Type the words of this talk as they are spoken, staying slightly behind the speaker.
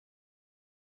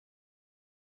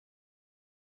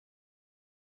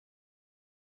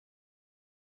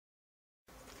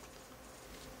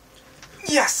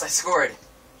Yes, I scored.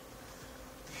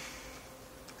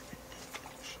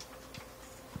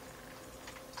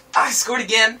 I scored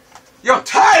again. Yo, I'm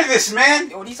tired of this, man.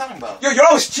 Yo, what are you talking about? Yo, you're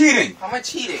always cheating. How am I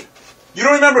cheating? You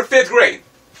don't remember 5th grade?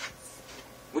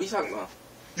 What are you talking about?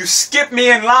 You skipped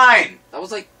me in line. That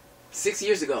was like 6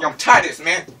 years ago. Yo, I'm tired of this,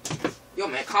 man. Yo,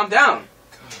 man, calm down.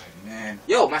 God, man.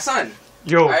 Yo, my son.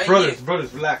 Yo, Right,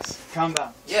 brothers, relax. Calm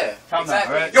down. Yeah, Calm down,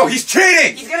 exactly. alright? Yo, he's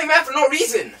cheating. He's getting mad for no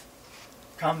reason.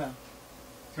 Calm down.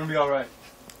 It's gonna be alright.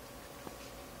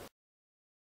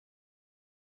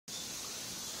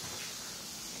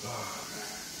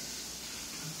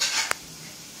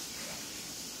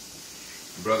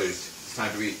 Brothers, it's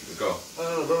time to eat. Let's go.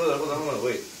 No, brother, hold on,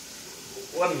 wait.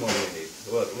 One more minute.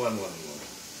 One more.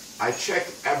 I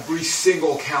checked every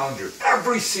single calendar.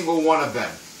 Every single one of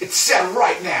them. It's set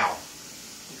right now.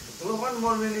 Well, 1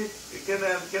 more minute. You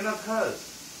cannot hurt.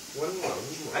 One more.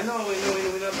 I know we're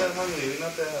not that hungry. We're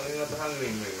not that hungry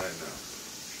right now.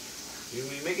 You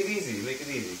make it easy.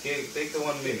 Take the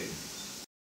 1 minute.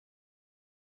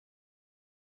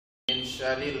 من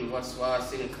شر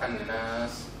الوسواس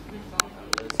الخناس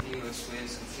الذي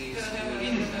يوسوس في صدور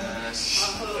الناس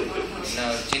من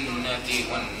الجنة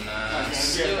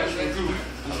والناس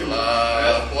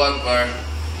الله أكبر.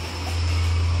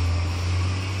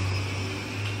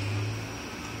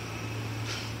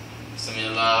 بسم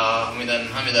الله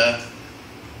حمدا.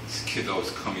 This kid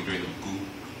always coming during the goo.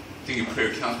 Think your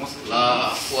prayer counts?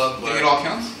 الله Think it أكبر. all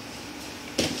counts?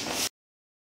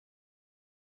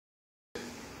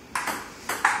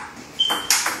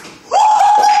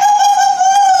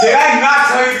 Did I not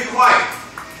tell you to be quiet?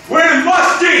 We're in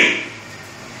musty!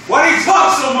 Why do you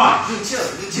talk so much? Dude, chill.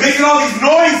 Making all these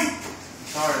noise?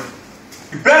 Sorry.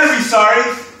 You better be sorry.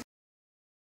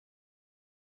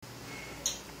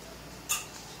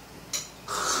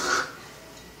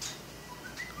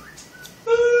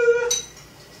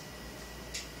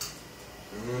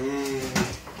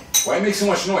 Why you make so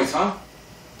much noise, huh?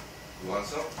 You want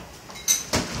some?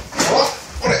 Oh,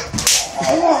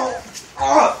 what?